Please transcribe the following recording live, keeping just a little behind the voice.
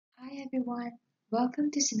Hi everyone, welcome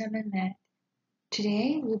to Cinnamon Med.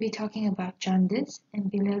 Today we'll be talking about jaundice and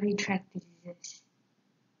biliary tract diseases.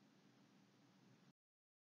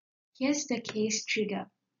 Here's the case trigger.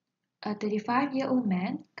 A 35-year-old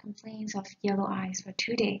man complains of yellow eyes for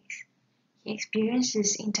 2 days. He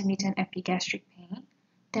experiences intermittent epigastric pain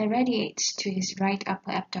that radiates to his right upper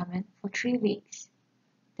abdomen for 3 weeks.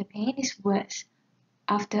 The pain is worse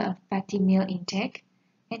after a fatty meal intake,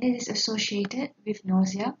 and it is associated with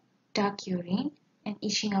nausea, dark urine, and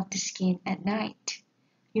itching of the skin at night.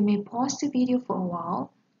 You may pause the video for a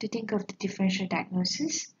while to think of the differential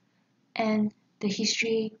diagnosis and the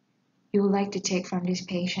history you would like to take from this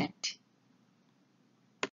patient.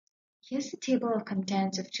 Here's the table of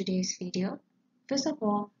contents of today's video. First of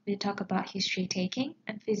all, we'll talk about history taking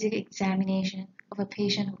and physical examination of a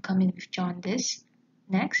patient who comes in with jaundice.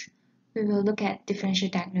 Next, we will look at differential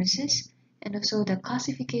diagnosis and also the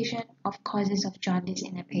classification of causes of jaundice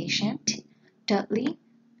in a patient. Thirdly,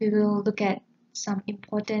 we will look at some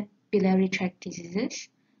important biliary tract diseases,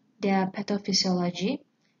 their pathophysiology,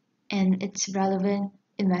 and its relevant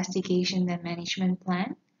investigation and management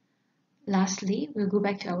plan. Lastly, we'll go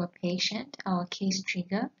back to our patient, our case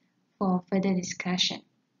trigger, for further discussion.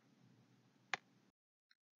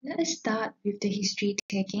 Let us start with the history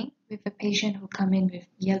taking with a patient who comes in with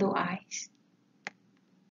yellow eyes.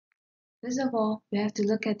 First of all, we have to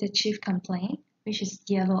look at the chief complaint, which is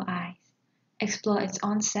yellow eyes. Explore its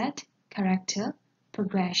onset, character,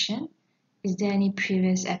 progression, is there any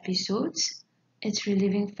previous episodes, its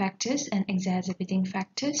relieving factors and exacerbating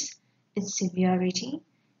factors, its severity,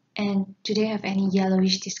 and do they have any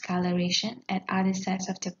yellowish discoloration at other sides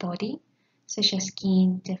of the body, such as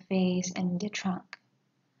skin, the face, and the trunk.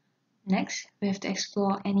 Next, we have to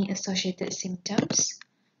explore any associated symptoms.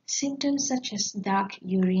 Symptoms such as dark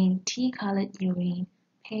urine, tea-colored urine,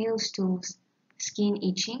 pale stools, skin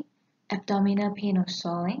itching, abdominal pain or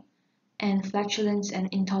swelling, and flatulence and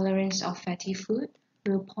intolerance of fatty food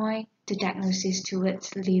will point to diagnosis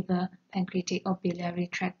towards liver, pancreatic, or biliary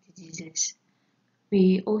tract diseases.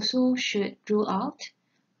 We also should rule out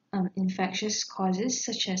infectious causes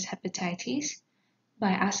such as hepatitis by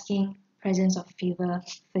asking presence of fever,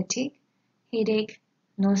 fatigue, headache,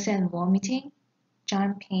 nausea and vomiting,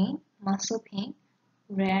 joint pain, muscle pain,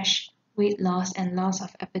 rash, weight loss, and loss of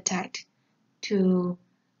appetite to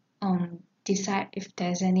decide if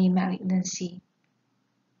there's any malignancy.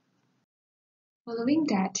 Following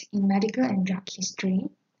that, in medical and drug history,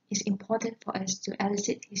 it's important for us to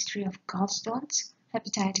elicit history of gallstones,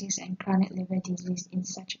 hepatitis, and chronic liver disease in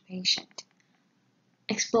such a patient.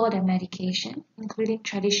 Explore the medication, including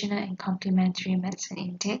traditional and complementary medicine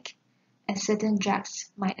intake, as certain drugs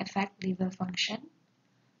might affect liver function.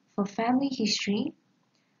 For family history,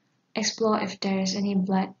 explore if there is any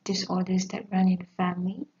blood disorders that run in the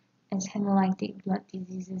family, as hemolytic blood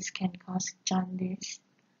diseases can cause jaundice.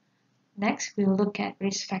 Next, we will look at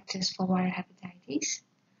risk factors for viral hepatitis,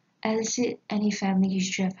 elicit any family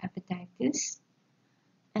history of hepatitis,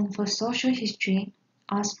 and for social history,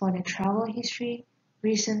 ask for the travel history,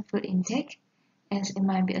 recent food intake, as it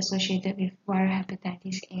might be associated with viral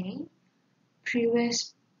hepatitis A,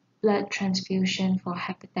 previous blood transfusion for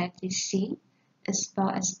hepatitis C, as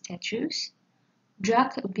well as tattoos,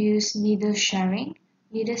 drug abuse, needle sharing,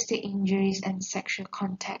 needle stick injuries, and sexual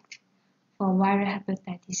contact, for viral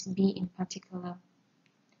hepatitis B in particular.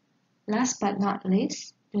 Last but not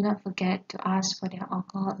least, do not forget to ask for their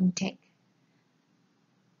alcohol intake.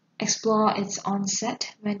 Explore its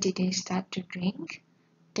onset, when did they start to drink,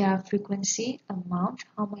 their frequency, amount,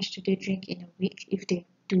 how much do they drink in a week if they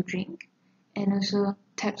do drink, and also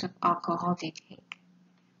types of alcohol they take.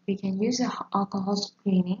 We can use an alcohol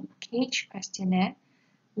screening cage questionnaire,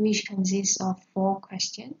 which consists of 4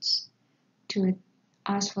 questions to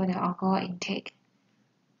ask for the alcohol intake.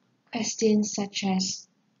 Questions such as,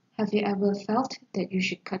 have you ever felt that you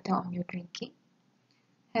should cut down on your drinking?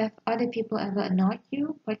 Have other people ever annoyed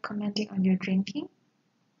you by commenting on your drinking?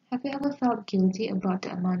 Have you ever felt guilty about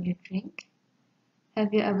the amount you drink?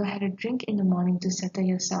 Have you ever had a drink in the morning to settle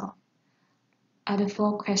yourself? Are the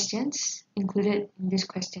 4 questions included in this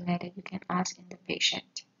questionnaire that you can ask in the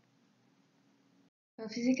patient. For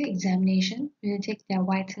physical examination, we will take their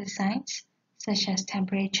vital signs such as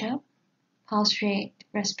temperature, pulse rate,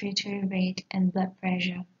 respiratory rate, and blood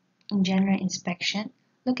pressure. In general inspection,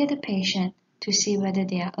 look at the patient to see whether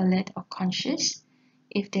they are alert or conscious,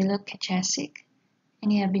 if they look cachasic,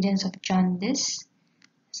 any evidence of jaundice,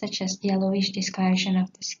 such as yellowish discoloration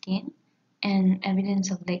of the skin, and evidence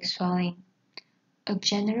of leg swelling. A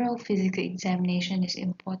general physical examination is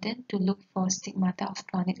important to look for stigmata of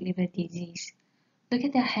chronic liver disease. Look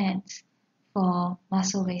at their hands. for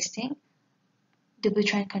muscle wasting,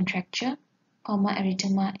 Dupuytren contracture, palmar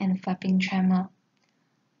erythema, and flapping tremor.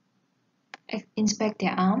 Inspect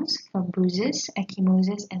their arms for bruises,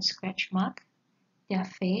 ecchymosis, and scratch mark, their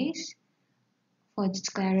face for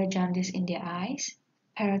scleral jaundice in their eyes,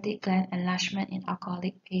 parotid gland enlargement in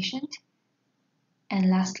alcoholic patient, and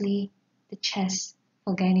lastly, the chest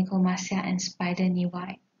for gynecomastia and spider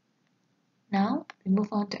nevi. Now, we move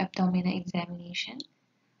on to abdominal examination.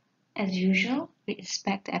 As usual, we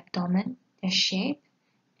inspect the abdomen, their shape,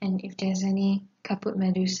 and if there's any caput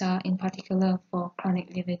medusa, in particular for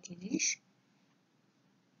chronic liver disease,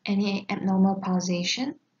 any abnormal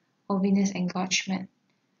pulsation or venous engorgement.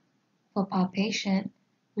 For palpation,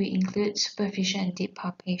 we include superficial and deep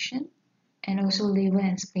palpation, and also liver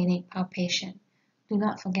and splenic palpation. Do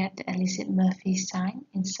not forget to elicit Murphy's sign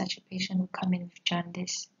in such a patient who come in with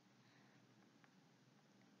jaundice.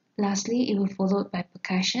 Lastly, it will be followed by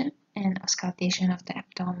percussion and auscultation of the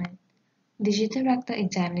abdomen. Digital rectal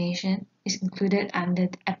examination is included under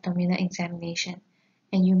the abdominal examination,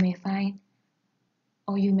 and you may find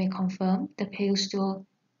or you may confirm the pale stool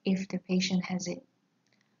if the patient has it.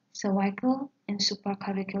 Cervical and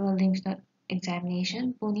supraclavicular lymph node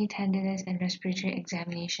examination, bony tenderness, and respiratory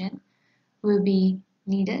examination will be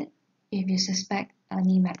needed if you suspect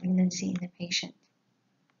any malignancy in the patient.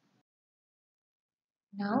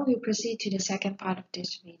 Now we proceed to the second part of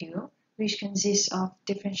this video, which consists of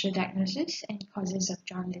differential diagnosis and causes of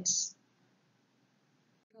jaundice.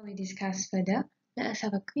 Before we discuss further, let us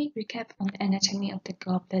have a quick recap on the anatomy of the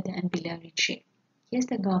gallbladder and biliary tract. Here's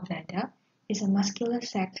the gallbladder. It's a muscular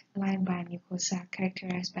sac lined by mucosa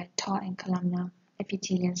characterized by tall and columnar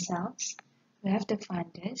epithelial cells. We have the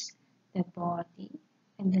fundus, the body,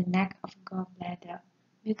 and the neck of gallbladder.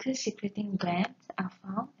 Mucus-secreting glands are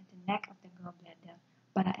found at the neck of the gallbladder,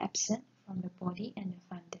 but are absent from the body and the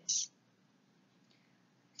fundus.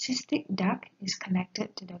 Cystic duct is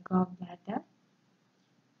connected to the gallbladder,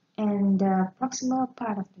 and the proximal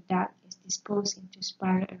part of the duct is disposed into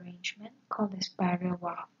spiral arrangement called the spiral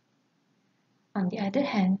valve. On the other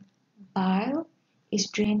hand, bile is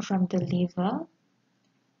drained from the liver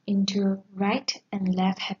into right and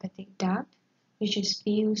left hepatic duct, which is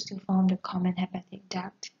fused to form the common hepatic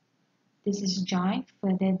duct. This is joined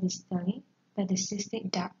further distally by the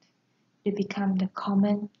cystic duct to become the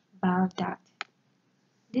common bile duct.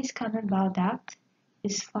 This common bile duct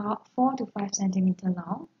is 4 to 5 cm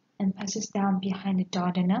long and passes down behind the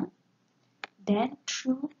duodenum, then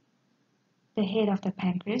through the head of the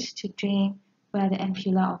pancreas to drain via the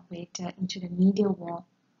ampulla oblator into the medial wall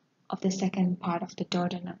of the second part of the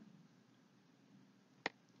duodenum.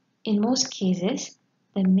 In most cases,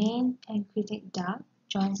 the main pancreatic duct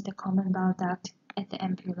joins the common bile duct at the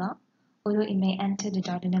ampulla, although it may enter the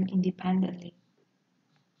duodenum independently.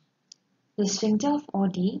 The sphincter of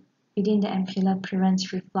Oddi within the ampulla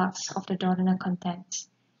prevents reflux of the duodenal contents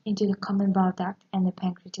into the common bile duct and the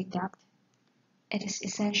pancreatic duct. It is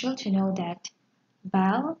essential to know that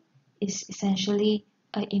bile is essentially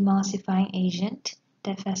an emulsifying agent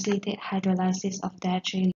that facilitates hydrolysis of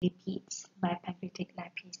dietary lipids by pancreatic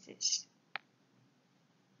lipases.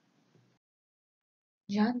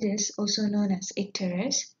 Jaundice, also known as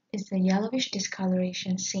icterus, is the yellowish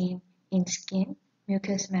discoloration seen in skin,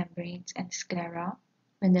 mucous membranes, and sclera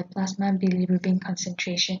when the plasma bilirubin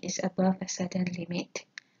concentration is above a certain limit.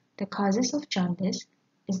 The causes of jaundice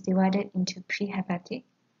is divided into prehepatic,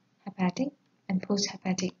 hepatic, and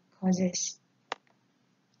post-hepatic causes.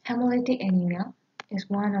 Hemolytic anemia is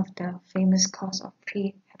one of the famous causes of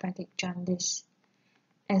prehepatic jaundice.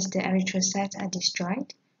 As the erythrocytes are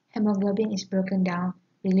destroyed, hemoglobin is broken down,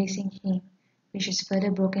 releasing heme, which is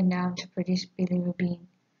further broken down to produce bilirubin.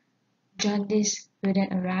 Jaundice will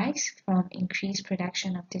then arise from increased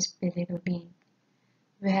production of this bilirubin.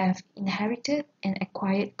 We have inherited and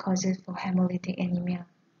acquired causes for hemolytic anemia.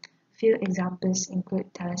 Few examples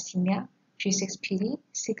include thalassemia, G6PD,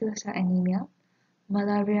 sickle cell anemia,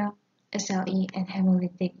 malaria, SLE, and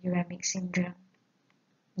hemolytic uremic syndrome.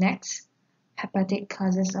 Next, hepatic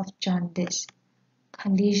causes of jaundice.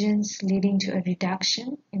 Conditions leading to a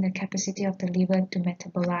reduction in the capacity of the liver to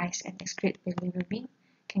metabolize and excrete bilirubin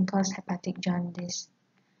can cause hepatic jaundice.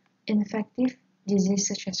 Infective disease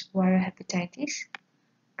such as viral hepatitis,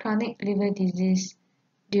 chronic liver disease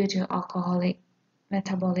due to alcoholic,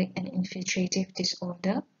 metabolic, and infiltrative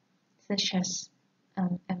disorder such as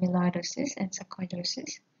amyloidosis and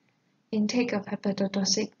sarcoidosis, intake of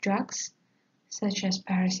hepatotoxic drugs such as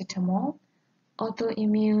paracetamol,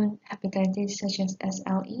 autoimmune hepatitis such as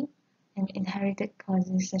SLE, and inherited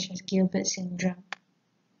causes such as Gilbert syndrome.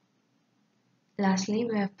 Lastly,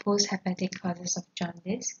 we have post-hepatic causes of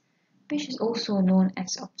jaundice. which is also known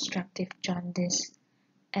as obstructive jaundice,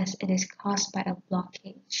 as it is caused by a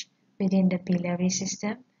blockage within the biliary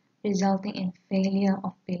system, resulting in failure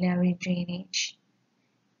of biliary drainage.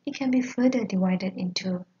 It can be further divided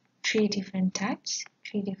into three different types,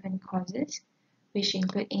 three different causes, which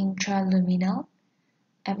include intraluminal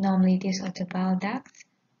abnormalities of the bile ducts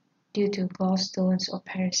due to gallstones or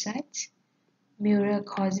parasites, mural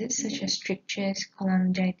causes such as strictures,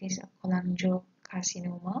 cholangitis, or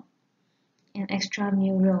cholangiocarcinoma, and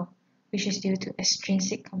extramural, which is due to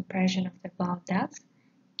extrinsic compression of the bile ducts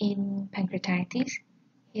in pancreatitis,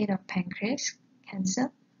 head of pancreas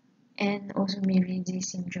cancer, and also Mirizi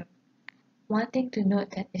syndrome. One thing to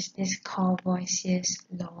note that is this Courvoisier's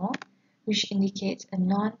law, which indicates a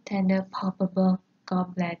non-tender palpable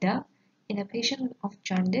gallbladder in a patient of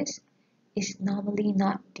jaundice is normally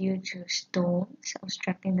not due to stones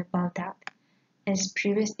obstructing the bile duct, as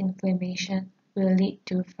previous inflammation will lead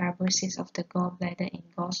to fibrosis of the gallbladder in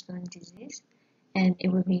gallstone disease, and it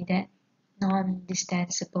will be that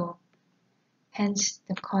non-distensible. Hence,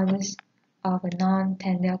 the causes of a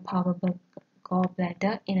non-tender palpable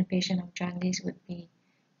gallbladder in a patient of jaundice would be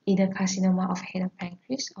either carcinoma of head of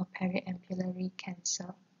pancreas or periampullary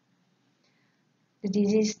cancer. The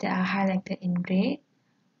diseases that are highlighted in red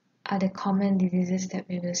are the common diseases that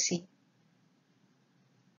we will see.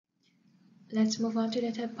 Let's move on to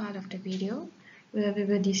the third part of the video, where we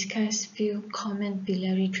will discuss few common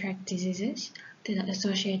biliary tract diseases that are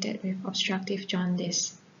associated with obstructive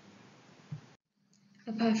jaundice.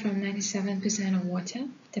 Apart from 97% of water,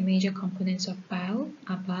 the major components of bile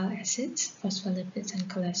are bile acids, phospholipids, and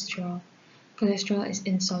cholesterol. Cholesterol is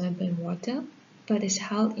insoluble in water, but is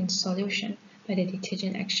held in solution by the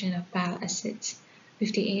detergent action of bile acids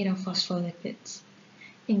with the aid of phospholipids.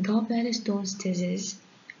 In gallbladder stones disease,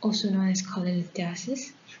 also known as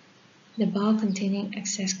cholelithiasis, the bile containing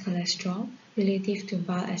excess cholesterol relative to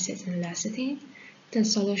bile acids and lecithin, the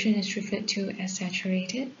solution is referred to as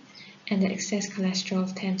saturated, and the excess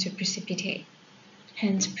cholesterol tends to precipitate,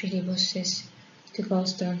 hence predisposes to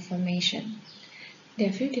gallstone formation. There are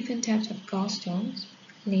a few different types of gallstones,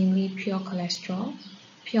 namely pure cholesterol,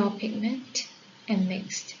 pure pigment, and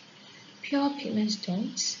mixed. Pure pigment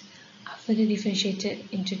stones are further differentiated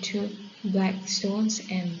into two, black stones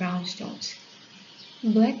and brown stones.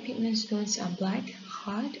 Black pigment stones are black,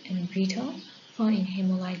 hard, and brittle, found in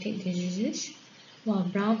hemolytic diseases, while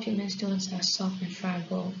brown pigment stones are soft and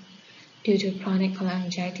friable due to chronic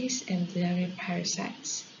cholangitis and biliary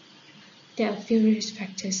parasites. There are a few risk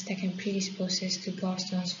factors that can predispose us to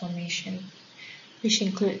gallstones formation, which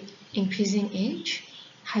include increasing age,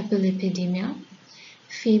 hyperlipidemia,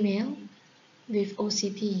 female with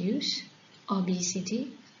OCP use,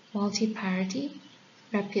 obesity, multiparity,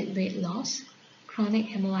 rapid weight loss, chronic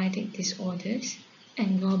hemolytic disorders,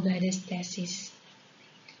 and gallbladder stasis.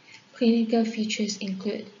 Clinical features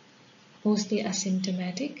include mostly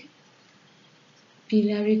asymptomatic,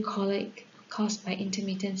 biliary colic caused by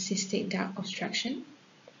intermittent cystic duct obstruction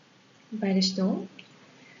by the stone,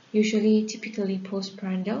 usually typically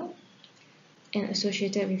postprandial, and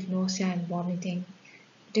associated with nausea and vomiting.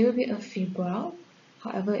 There will be a febrile,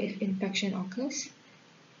 however, if infection occurs,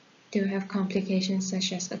 they will have complications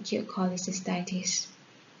such as acute cholecystitis.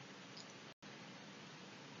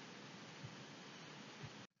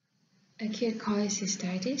 Acute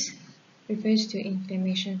cholecystitis refers to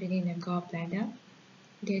inflammation within the gallbladder.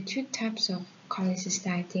 There are two types of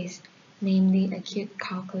cholecystitis, namely acute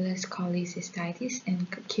calculous cholecystitis and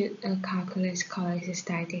acute calculous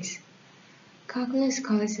cholecystitis. Calculous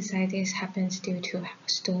cholecystitis happens due to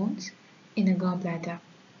stones in the gallbladder,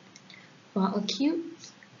 while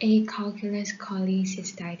acute acalculous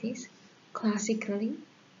cholecystitis classically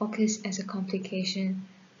occurs as a complication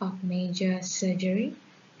of major surgery,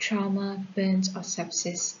 trauma, burns, or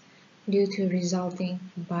sepsis due to resulting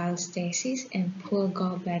bile stasis and poor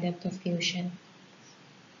gallbladder perfusion.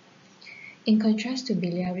 In contrast to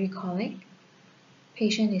biliary colic,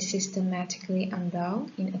 patient is systematically unwell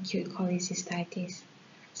in acute cholecystitis.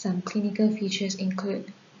 Some clinical features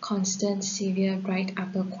include constant severe right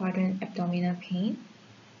upper quadrant abdominal pain,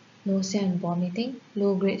 nausea and vomiting,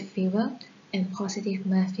 low-grade fever, and positive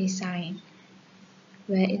Murphy sign,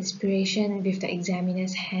 where inspiration with the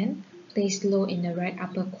examiner's hand placed low in the right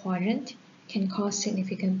upper quadrant can cause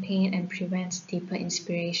significant pain and prevents deeper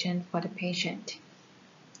inspiration for the patient.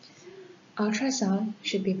 Ultrasound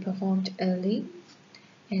should be performed early,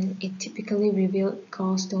 and it typically revealed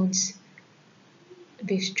gallstones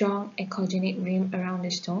with strong echogenic rim around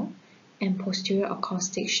the stone and posterior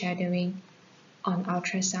acoustic shadowing on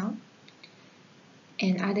ultrasound.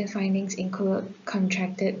 And other findings include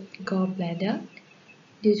contracted gallbladder,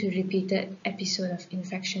 due to repeated episodes of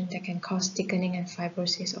infection that can cause thickening and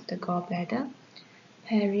fibrosis of the gallbladder,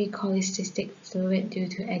 pericholecystic fluid due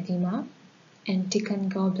to edema, and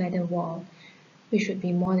thickened gallbladder wall, which would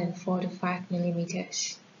be more than 4 to 5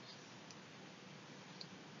 millimeters.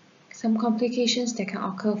 Some complications that can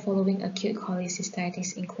occur following acute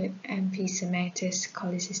cholecystitis include emphysematous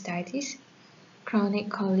cholecystitis, chronic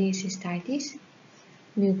cholecystitis,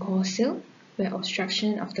 mucosal, where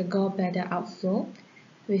obstruction of the gallbladder outflow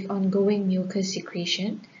with ongoing mucus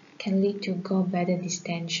secretion can lead to gallbladder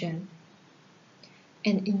distension.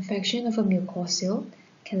 An infection of a mucosal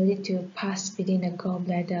can lead to pus within the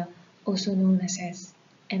gallbladder, also known as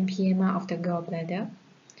empyema of the gallbladder.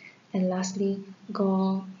 And lastly,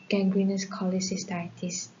 gangrenous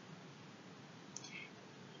cholecystitis,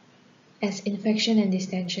 as infection and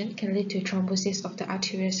distension can lead to thrombosis of the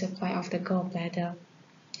arterial supply of the gallbladder.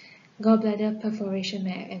 Gallbladder perforation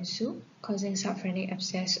may ensue, causing subphrenic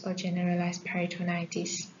abscess or generalized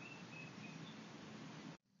peritonitis.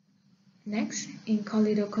 Next, in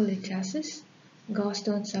Choledocholithiasis,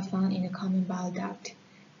 gallstones are found in the common bile duct,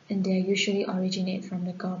 and they usually originate from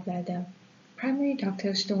the gallbladder. Primary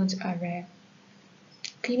ductal stones are rare.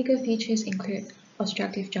 Clinical features include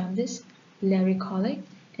obstructive jaundice, biliary colic,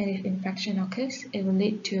 and if infection occurs, it will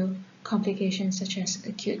lead to complications such as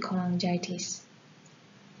acute cholangitis.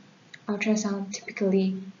 Ultrasound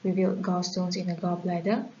typically revealed gallstones in the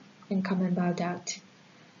gallbladder and common bile duct.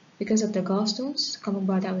 Because of the gallstones, common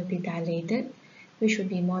bile duct will be dilated, which would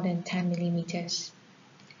be more than 10 millimeters.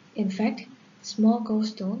 In fact, small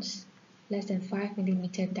gallstones, less than 5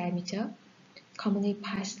 millimeter diameter, commonly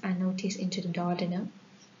pass unnoticed into the duodenum,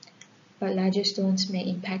 but larger stones may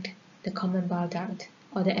impact the common bile duct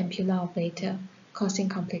or the ampulla oblata, causing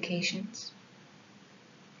complications.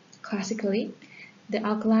 Classically, the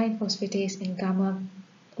alkaline phosphatase and gamma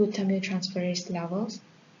glutamyl levels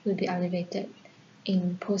will be elevated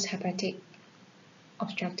in post-hepatic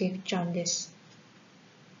obstructive jaundice.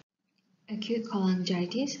 Acute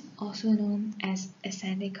cholangitis, also known as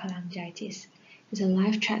ascending cholangitis, is a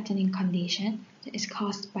life-threatening condition that is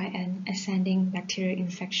caused by an ascending bacterial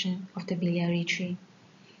infection of the biliary tree.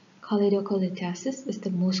 Choledocholithiasis is the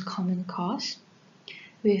most common cause,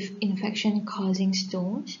 with infection causing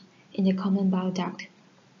stones in the common bile duct,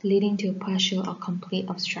 leading to partial or complete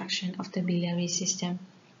obstruction of the biliary system.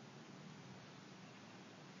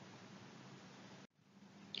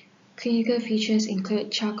 Clinical features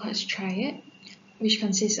include Charcot's triad, which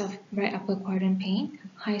consists of right upper quadrant pain,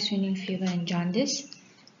 high swelling fever and jaundice,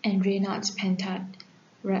 and Raynaud's pentad,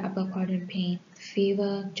 right upper quadrant pain,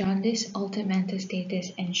 fever, jaundice, altered mental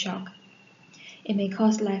status, and shock. It may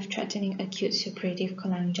cause life-threatening acute suppurative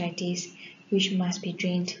cholangitis, which must be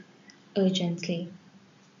drained urgently.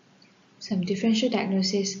 Some differential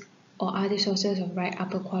diagnosis or other sources of right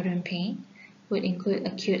upper quadrant pain would include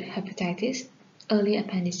acute hepatitis, early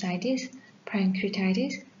appendicitis,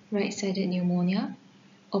 pancreatitis, right-sided pneumonia,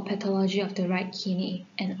 or pathology of the right kidney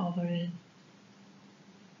and ovary.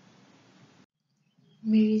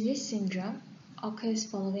 Meniere's syndrome occurs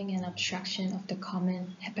following an obstruction of the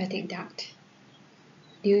common hepatic duct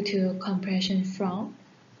due to compression from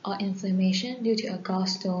or inflammation due to a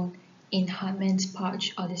gallstone in Hartmann's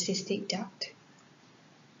pouch or the cystic duct.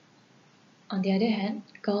 On the other hand,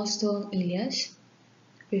 gallstone ileus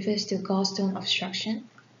refers to gallstone obstruction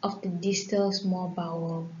of the distal small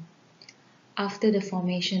bowel after the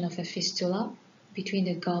formation of a fistula between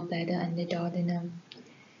the gallbladder and the duodenum,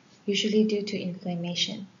 usually due to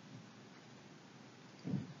inflammation.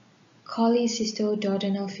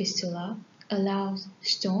 Cholecystoduodenal fistula allows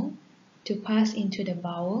stone to pass into the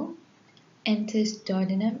bowel, enters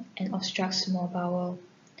duodenum and obstructs small bowel,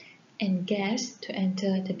 and gas to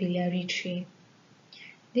enter the biliary tree.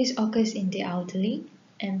 This occurs in the elderly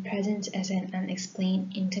and presents as an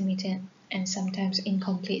unexplained, intermittent, and sometimes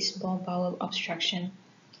incomplete small bowel obstruction.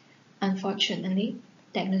 Unfortunately,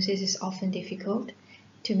 diagnosis is often difficult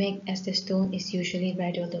to make as the stone is usually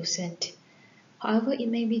radiolucent. However, it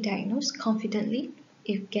may be diagnosed confidently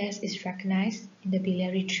if gas is recognized in the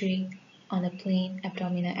biliary tree on a plain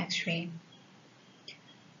abdominal X-ray.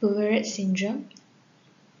 Biliary syndrome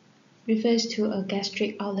refers to a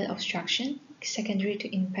gastric outlet obstruction secondary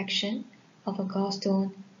to infection of a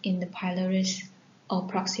gallstone in the pylorus or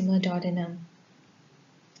proximal duodenum.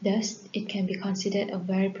 Thus, it can be considered a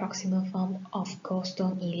very proximal form of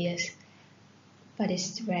gallstone ileus, but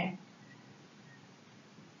is rare.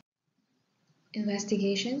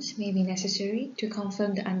 Investigations may be necessary to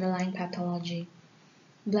confirm the underlying pathology.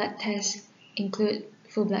 Blood tests include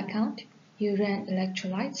full blood count, urine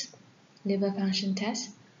electrolytes, liver function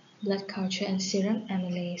tests, blood culture and serum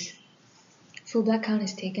amylase. Full blood count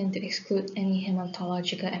is taken to exclude any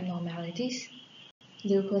hematological abnormalities.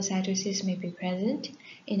 Leukocytosis may be present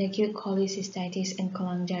in acute cholecystitis and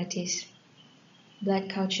cholangitis. Blood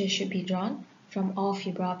culture should be drawn from all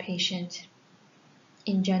febrile patients.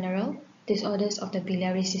 In general, disorders of the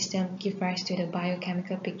biliary system give rise to the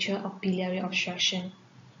biochemical picture of biliary obstruction.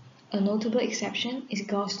 A notable exception is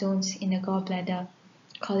gallstones in the gallbladder,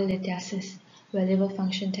 cholelithiasis, where liver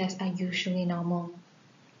function tests are usually normal.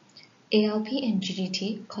 ALP and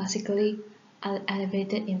GGT classically are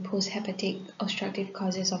elevated in post-hepatic obstructive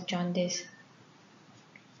causes of jaundice.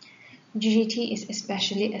 GGT is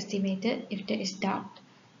especially estimated if there is doubt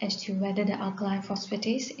as to whether the alkaline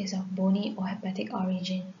phosphatase is of bony or hepatic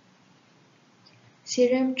origin.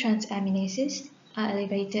 Serum transaminases are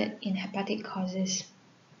elevated in hepatic causes.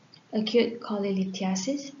 Acute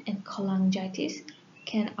cholelithiasis and cholangitis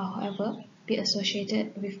can, however, be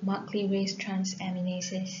associated with markedly raised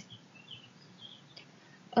transaminases.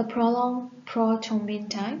 A prolonged prothrombin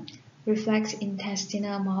time reflects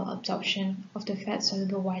intestinal malabsorption of the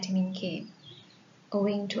fat-soluble vitamin K,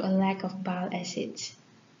 owing to a lack of bile acids.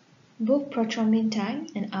 Both prothrombin time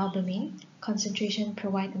and albumin concentration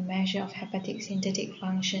provide a measure of hepatic synthetic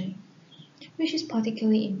function, which is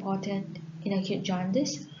particularly important in acute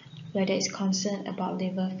jaundice, where there is concern about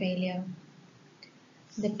liver failure.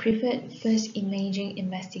 The preferred first imaging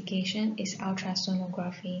investigation is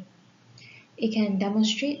ultrasonography. It can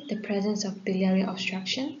demonstrate the presence of biliary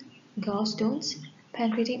obstruction, gallstones,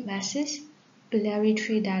 pancreatic masses, biliary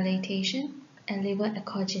tree dilatation, and liver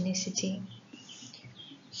echogenicity.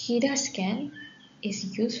 HIDA scan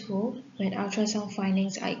is useful when ultrasound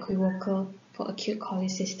findings are equivocal for acute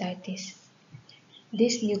cholecystitis.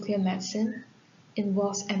 This nuclear medicine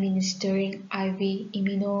involves administering IV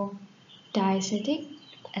immunodiacetic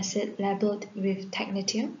acid labeled with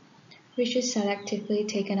technetium, which is selectively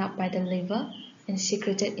taken up by the liver and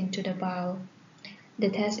secreted into the bile. The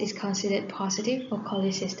test is considered positive for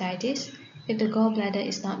cholecystitis if the gallbladder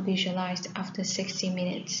is not visualized after 60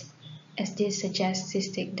 minutes, as this suggests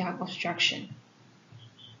cystic duct obstruction.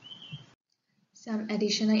 Some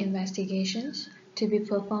additional investigations to be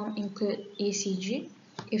performed include ECG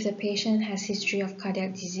if the patient has history of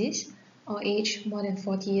cardiac disease or age more than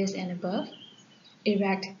 40 years and above,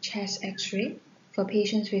 erect chest X-ray for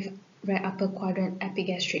patients with right upper quadrant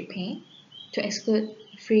epigastric pain to exclude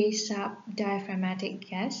free subdiaphragmatic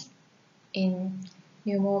gas in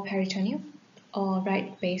pneumoperitoneum or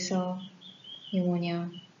right basal pneumonia.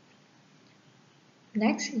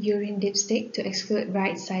 Next, urine dipstick to exclude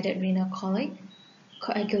right-sided renal colic,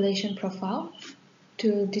 coagulation profile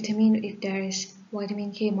to determine if there is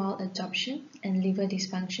vitamin K malabsorption and liver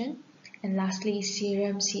dysfunction, and lastly,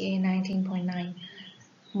 serum CA 19.9,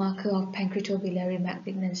 marker of pancreatobiliary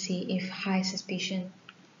malignancy if high suspicion.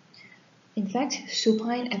 In fact,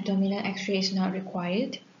 supine abdominal X-ray is not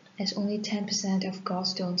required, as only 10% of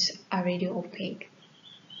gallstones are radio-opaque.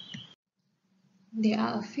 There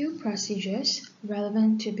are a few procedures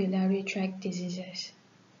relevant to biliary tract diseases.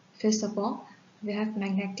 First of all, we have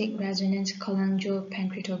magnetic resonance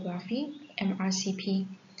cholangiopancreatography, MRCP,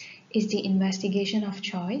 is the investigation of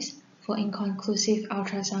choice for inconclusive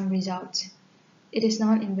ultrasound results. It is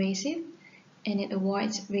non-invasive and it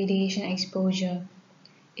avoids radiation exposure.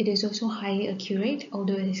 It is also highly accurate,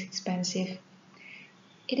 although it is expensive.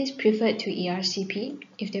 It is preferred to ERCP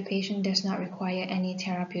if the patient does not require any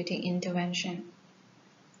therapeutic intervention.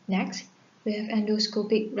 Next, we have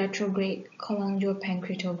endoscopic retrograde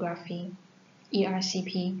cholangiopancreatography,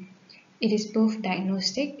 ERCP. It is both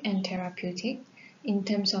diagnostic and therapeutic in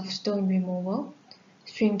terms of stone removal,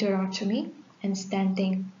 sphincterotomy, and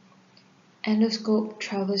stenting. Endoscope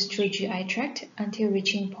travels through GI tract until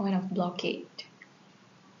reaching point of blockade.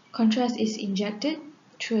 Contrast is injected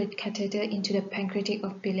through a catheter into the pancreatic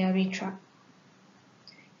of biliary tract.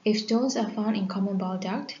 If stones are found in common bile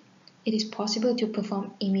duct, it is possible to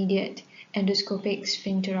perform immediate endoscopic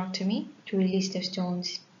sphincterotomy to release the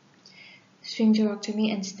stones.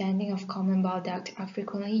 Sphincterotomy and stenting of common bile duct are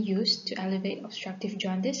frequently used to elevate obstructive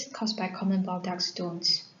jaundice caused by common bile duct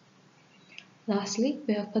stones. Lastly,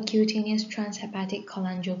 we have percutaneous transhepatic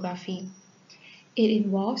cholangiography. It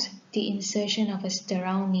involves the insertion of a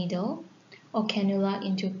sterile needle or cannula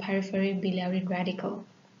into peripheral biliary radical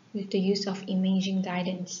with the use of imaging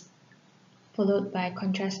guidance, followed by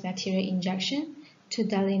contrast material injection to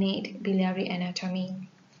delineate biliary anatomy.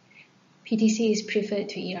 PTC is preferred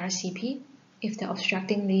to ERCP if the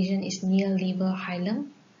obstructing lesion is near liver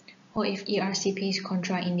hilum or if ERCP is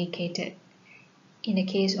contraindicated in the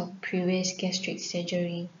case of previous gastric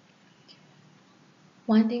surgery.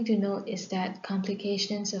 One thing to note is that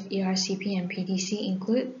complications of ERCP and PDC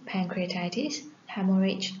include pancreatitis,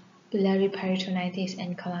 hemorrhage, biliary peritonitis,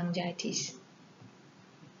 and cholangitis.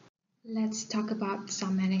 Let's talk about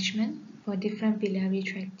some management for different biliary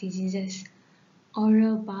tract diseases.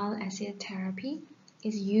 Oral bile acid therapy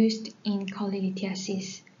is used in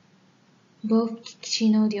cholelithiasis. Both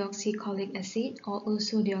chenodeoxycholic acid or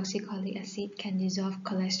ursodeoxycholic acid can dissolve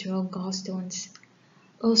cholesterol gallstones.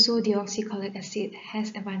 Ursodeoxycholic acid has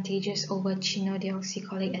advantages over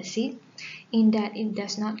chenodeoxycholic acid in that it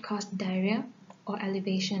does not cause diarrhea or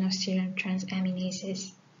elevation of serum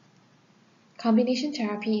transaminases. Combination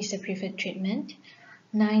therapy is the preferred treatment.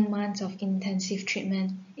 9 months of intensive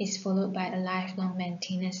treatment is followed by a lifelong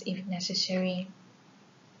maintenance if necessary.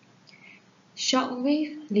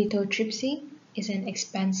 Shockwave lithotripsy is an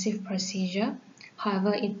expensive procedure.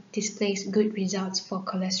 However, it displays good results for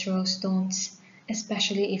cholesterol stones,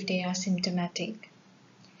 especially if they are symptomatic.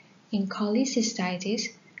 In cholecystitis,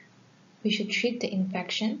 we should treat the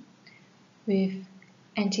infection with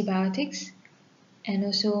antibiotics and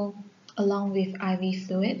also along with IV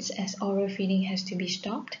fluids, as oral feeding has to be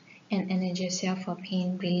stopped, and analgesia for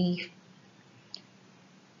pain relief.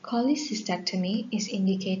 Cholecystectomy is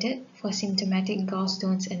indicated for symptomatic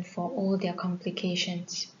gallstones and for all their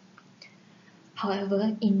complications.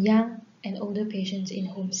 However, in young and older patients in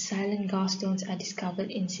whom silent gallstones are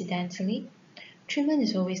discovered incidentally, treatment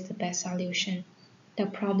is always the best solution. The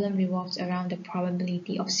problem revolves around the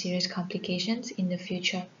probability of serious complications in the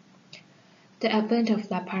future. The advent of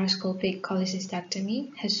laparoscopic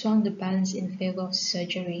cholecystectomy has swung the balance in favor of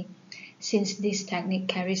surgery, since this technique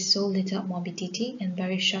carries so little morbidity and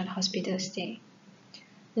very short hospital stay.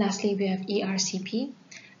 Lastly, we have ERCP,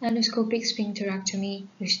 endoscopic sphincterectomy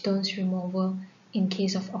with stones removal in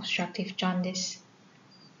case of obstructive jaundice.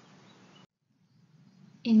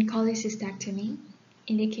 In cholecystectomy,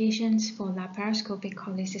 indications for laparoscopic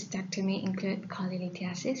cholecystectomy include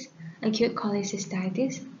cholelithiasis, acute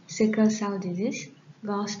cholecystitis, sickle cell disease,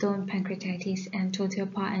 gallstone pancreatitis, and total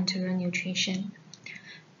parenteral nutrition.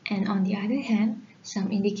 And on the other hand,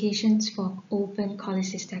 some indications for open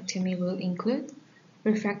cholecystectomy will include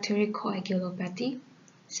refractory coagulopathy,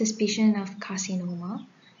 suspicion of carcinoma,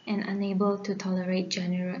 and unable to tolerate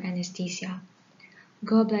general anesthesia.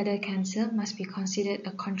 Gallbladder cancer must be considered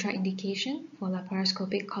a contraindication for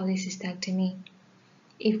laparoscopic cholecystectomy.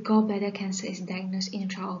 If gallbladder cancer is diagnosed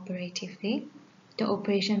intraoperatively, the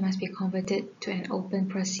operation must be converted to an open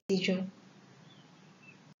procedure.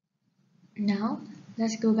 Now,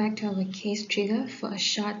 let's go back to our case trigger for a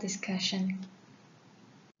short discussion.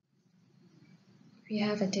 We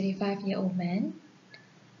have a 35-year-old man,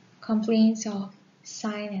 complains of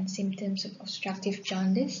signs and symptoms of obstructive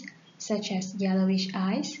jaundice, such as yellowish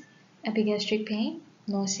eyes, epigastric pain,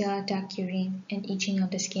 nausea, dark urine, and itching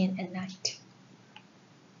of the skin at night.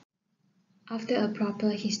 After a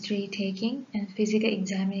proper history taking and physical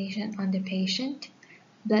examination on the patient,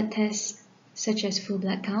 blood tests such as full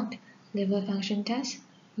blood count, liver function test,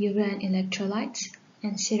 urine electrolytes,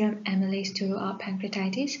 and serum amylase to rule out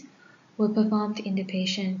pancreatitis were performed in the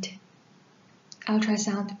patient.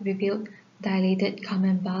 Ultrasound revealed dilated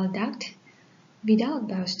common bile duct without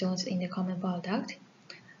bile stones in the common bile duct,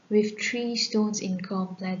 with 3 stones in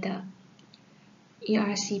gallbladder.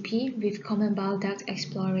 ERCP with common bile duct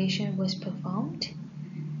exploration was performed.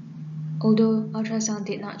 Although ultrasound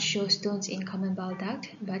did not show stones in common bile duct,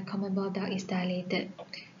 but common bile duct is dilated.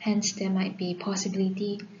 Hence, there might be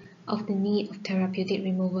possibility of the need of therapeutic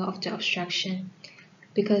removal of the obstruction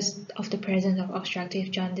because of the presence of obstructive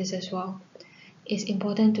jaundice as well. It's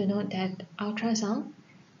important to note that ultrasound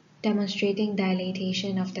demonstrating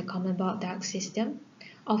dilatation of the common bile duct system,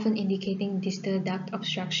 often indicating distal duct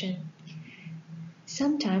obstruction.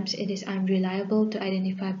 Sometimes it is unreliable to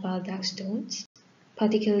identify bile duct stones,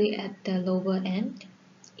 particularly at the lower end.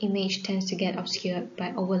 Image tends to get obscured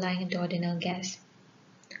by overlying duodenal gas.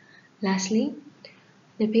 Lastly,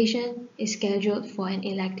 the patient is scheduled for an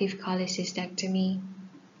elective cholecystectomy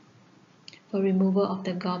for removal of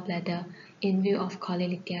the gallbladder in view of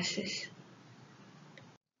cholelithiasis.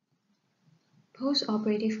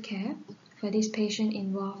 Post-operative care for this patient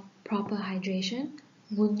involves proper hydration,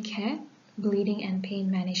 wound care, bleeding and pain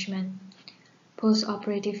management.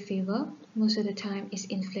 Post-operative fever most of the time is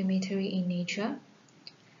inflammatory in nature.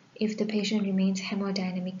 If the patient remains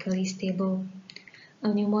hemodynamically stable, a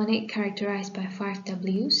mnemonic characterized by 5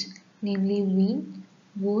 Ws, namely wean,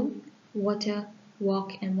 wound, water,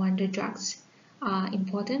 walk, and wonder drugs, are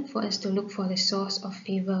important for us to look for the source of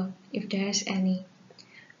fever if there is any.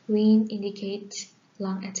 Wean indicates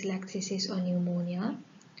lung atelectasis or pneumonia.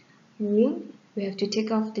 Wound, we have to take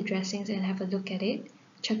off the dressings and have a look at it.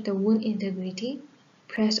 check the wound integrity,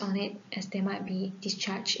 press on it as there might be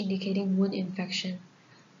discharge indicating wound infection.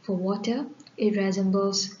 For water, it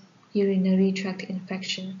resembles urinary tract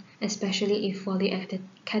infection, especially if Foley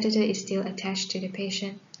catheter is still attached to the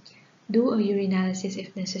patient. Do a urinalysis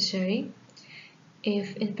if necessary.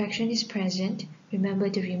 If infection is present, remember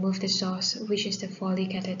to remove the source, which is the Foley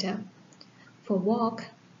catheter. For walk,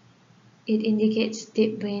 it indicates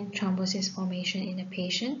deep vein thrombosis formation in the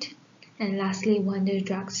patient. And lastly, wonder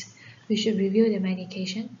drugs. We should review the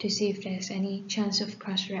medication to see if there's any chance of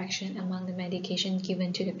cross-reaction among the medication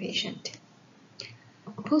given to the patient.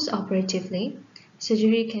 Post-operatively,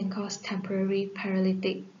 surgery can cause temporary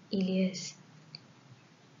paralytic ileus.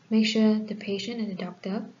 Make sure the patient and the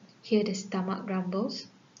doctor hear the stomach rumbles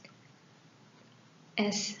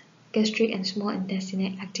as gastric and small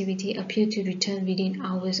intestinal activity appear to return within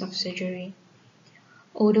hours of surgery.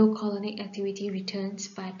 Although colonic activity returns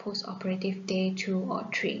by post-operative day 2 or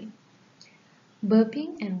 3.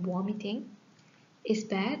 Burping and vomiting is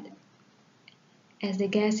bad as the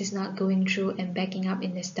gas is not going through and backing up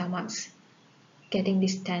in the stomachs, getting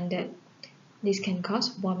distended. This can cause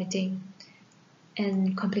vomiting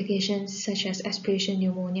and complications such as aspiration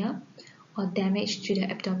pneumonia or damage to the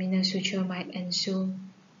abdominal suture might ensue.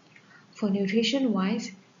 For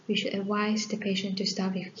nutrition-wise, we should advise the patient to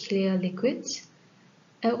start with clear liquids,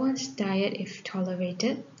 advanced diet if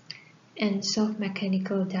tolerated, and soft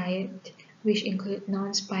mechanical diet, which include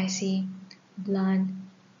non-spicy, blunt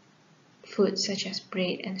foods such as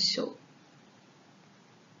bread and soap.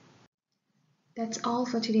 That's all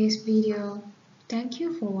for today's video. Thank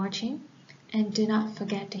you for watching, and do not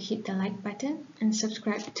forget to hit the like button and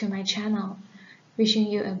subscribe to my channel. Wishing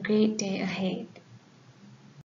you a great day ahead.